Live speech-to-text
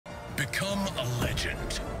Become a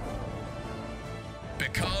legend.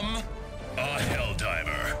 Become a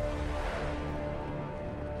Helldiver.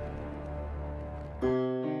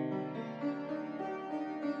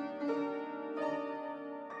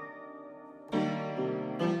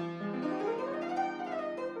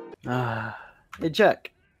 Hey Jack.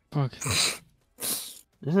 Fuck.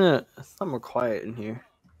 Isn't it somewhere quiet in here?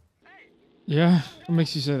 Yeah? What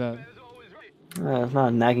makes you say that? It's not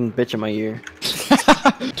a nagging bitch in my ear.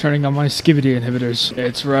 Turning on my skivity inhibitors.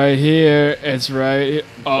 It's right here. It's right.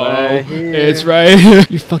 Right here. It's right here.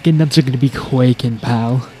 Your fucking nuts are gonna be quaking,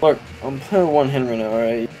 pal. Look, I'm playing one hand right now,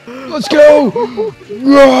 alright? Let's go!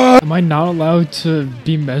 Am I not allowed to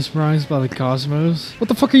be mesmerized by the cosmos? What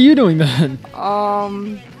the fuck are you doing then?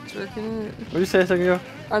 Jerking it. What did you say a second ago?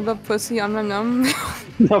 I love pussy, num.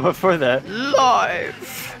 No, before that.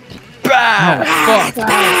 Live! Oh,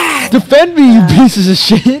 fuck. Defend me, you pieces of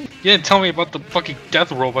shit! You didn't tell me about the fucking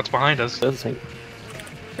death robots behind us.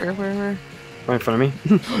 Where? Right in front of me.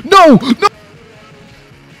 No!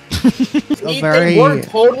 No! They were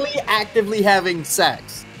totally actively having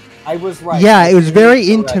sex. I was right. Yeah, it was very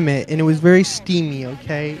intimate and it was very steamy,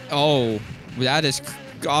 okay? Oh, that is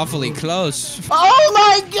awfully close. Oh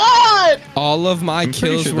my god! All of my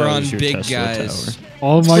kills were on big guys.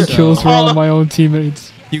 All of my kills were on my own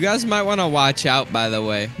teammates. You guys might want to watch out, by the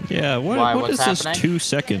way. Yeah, what is this 2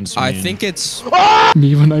 seconds mean? I think it's...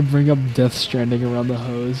 Me when I bring up Death Stranding around the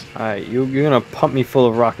hose. Alright, you're gonna pump me full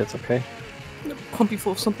of rockets, okay? Pump you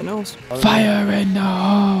full of something else. Fire in the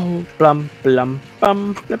hole! Blum, blum,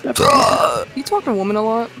 bum, blah, blah, blah. You talking woman a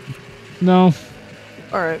lot? No.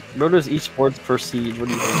 Alright, Bro does esports for Siege, what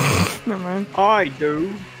do you think? never mind. I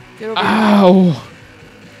do. Get over Ow!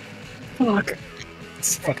 Fuck.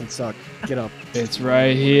 This fucking suck. Get up. It's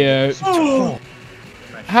right here.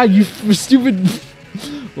 How you stupid...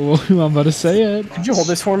 Well, I'm about to say it. Could you hold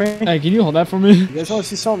this for me? Hey, can you hold that for me? You guys want to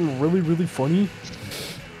see something really, really funny?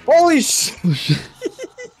 Holy shit! Oh shit.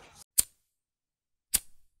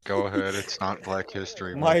 Go ahead, it's not Black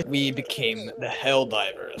History. We became the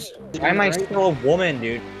Helldivers. Why am I still a woman,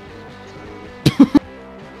 dude?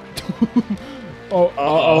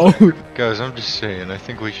 Oh. Guys, I'm just saying, I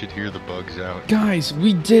think we should hear the bugs out. Guys,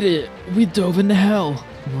 we did it. We dove into hell.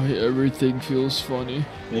 Why everything feels funny.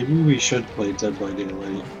 Maybe we should play Dead by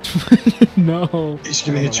Daylight. No. He's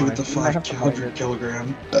gonna hit you with the 500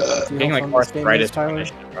 kilogram. Being like arthritis.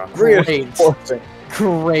 Bro.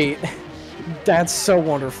 Great. That's so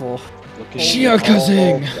wonderful. Shia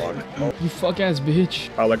cousin. You fuck ass bitch.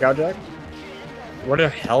 Oh, look out, Jack. What are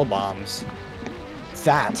hell bombs?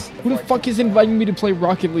 That. Who the fuck is inviting me to play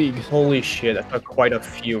Rocket League? Holy shit, that took quite a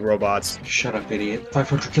few robots. Shut up, idiot.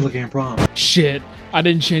 500 kilogram bomb. Shit. I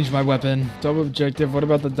didn't change my weapon. Dom objective. What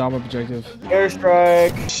about the Dom objective?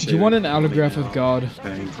 Airstrike. Do you want an autograph of God?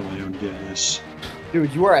 Bang for my own gas.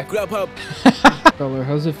 Dude, you are a grub up. Feller,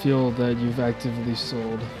 how's it feel that you've actively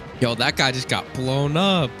sold? Yo, that guy just got blown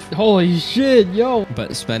up. Holy shit, yo!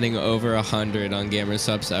 But spending over 100 on gamer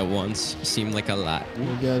subs at once seemed like a lot.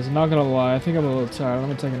 You guys, not gonna lie, I think I'm a little tired. I'm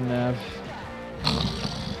gonna take a nap.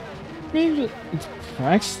 It's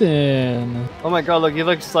Braxton. Oh my god, look, you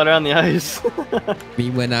look slide on the ice.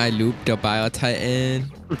 Me when I looped a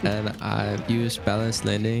Biotitan and I used balanced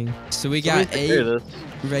landing. So we got 8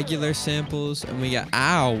 regular samples and we got...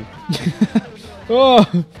 Ow! Oh!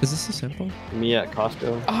 Is this a sample? Me at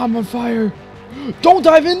Costco. I'm on fire! Don't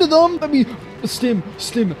dive into them! Let me...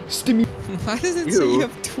 Stimmy. Why does it say you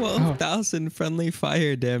have 12,000 friendly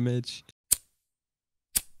fire damage?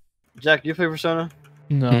 Jack, do you play Persona?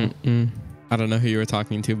 No. I don't know who you were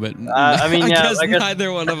talking to, but I mean, yeah, I guess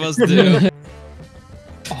neither one of us do.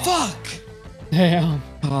 Fuck! Damn.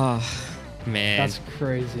 Oh, man. That's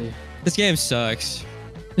crazy. This game sucks.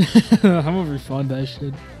 I'm gonna refund that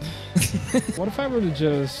shit. What if I were to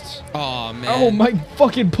just... Oh, man. Oh, my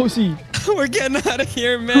fucking pussy. We're getting out of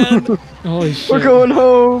here, man. Holy shit. We're going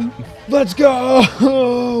home. Let's go.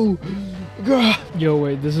 Yo,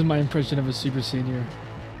 wait. This is my impression of a super senior.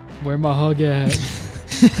 Where my hug at?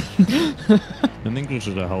 I think this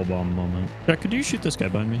is a hell bomb moment. Jack, could you shoot this guy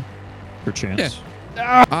behind me? For chance?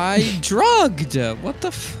 Yeah. I drugged. What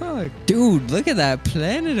the fuck? Dude, look at that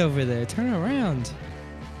planet over there. Turn around.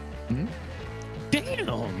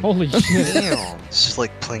 Damn. Holy shit. Damn. This is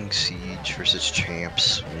like playing Siege versus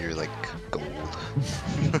Champs when you're like gold.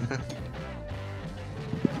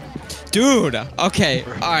 Dude, okay,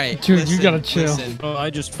 alright. Dude, you gotta chill. Oh, I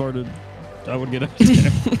just farted. I would get out of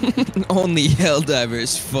there. Only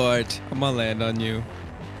Helldivers fart. I'm gonna land on you.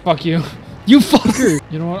 Fuck you. You fucker!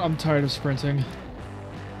 You know what? I'm tired of sprinting.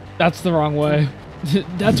 That's the wrong way.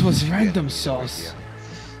 That's what's random sauce.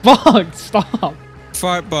 Fuck! Stop!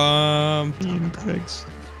 fart bomb. Impacts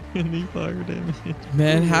and the fire damage.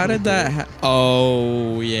 Man, how did that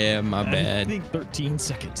oh, yeah, my bad. I think 13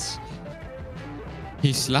 seconds.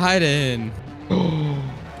 He's sliding.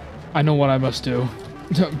 I know what I must do.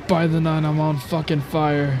 By the 9, I'm on fucking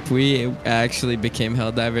fire. If we actually became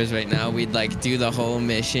Helldivers right now, we'd like do the whole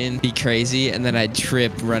mission, be crazy, and then I'd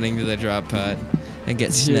trip running to the drop pod and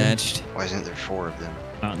get snatched. Why isn't there 4 of them?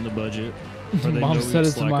 Not in the budget. Mom said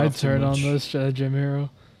it's my turn on this Gym Hero.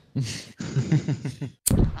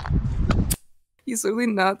 He's literally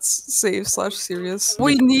not safe / serious.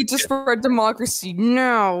 We need to spread democracy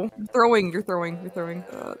now. You're throwing.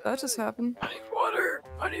 That just happened. I need water.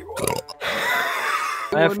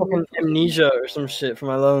 I have fucking amnesia or some shit for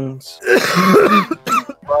my lungs.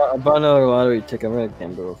 I bought another lottery ticket. I'm gonna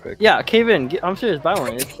gamble real quick. Yeah, cave in. I'm serious. Buy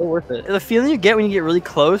one. It's so worth it. The feeling you get when you get really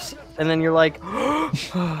close, and then you're like,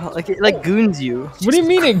 like it like goons you. What do you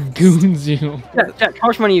mean it goons you? Jack, how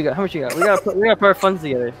much money you got? How much you got? We gotta put our funds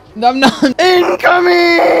together. I'm not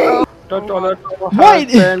Incoming.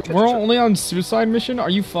 Wait, we're only on suicide mission? Are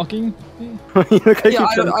you fucking? Yeah,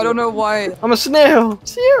 I don't know why. I'm a snail.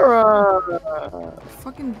 Sierra.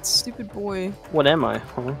 Fucking stupid boy. What am I?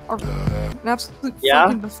 Huh? An absolute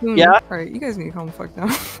fucking buffoon. Yeah. Alright, you guys need to calm the fuck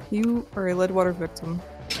down. You are a lead water victim.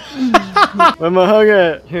 Where's my hug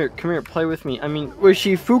at? Here, come here, play with me. I mean,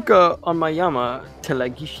 Wishifuka on my Yama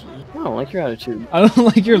Telagishi. I don't like your attitude. I don't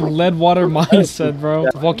like your lead water mindset, bro.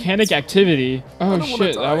 Volcanic activity. Oh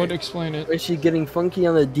shit, that would explain it. Is she getting funky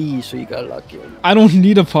on the D, so you gotta lock in? I don't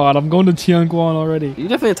need a pod. I'm going to Tianguan already. You're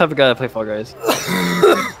definitely the type of guy that play Fall Guys.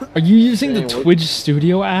 Are you using the Twitch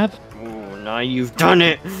Studio app? Oh, now you've done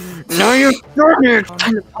it. Now you've done it.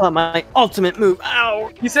 Time to pull out my ultimate move. Ow.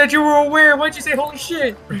 You said you were aware. Why'd you say holy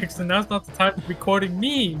shit? Braxton, that's not the time of recording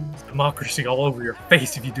memes. Democracy all over your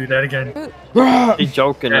face if you do that again. He's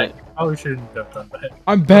joking. Yeah, I probably shouldn't have done that.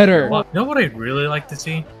 I'm better. You know what I'd really like to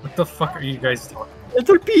see? What the fuck are you guys talking about?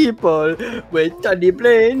 Little people with tiny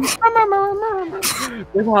planes.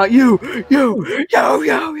 They want you.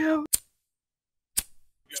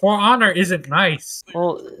 For Honor isn't nice.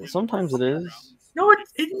 Well, sometimes it is. No,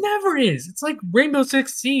 it never is. It's like Rainbow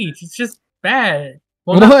Six Siege. It's just bad.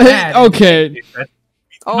 Well, What? not bad. Okay.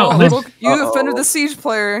 Oh, No, look, you offended the siege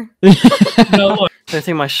player. No, look. I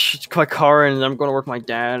take my car and I'm going to work with my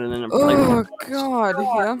dad, and then I'm Oh god,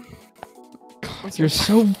 yeah. You're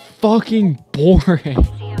so fucking boring.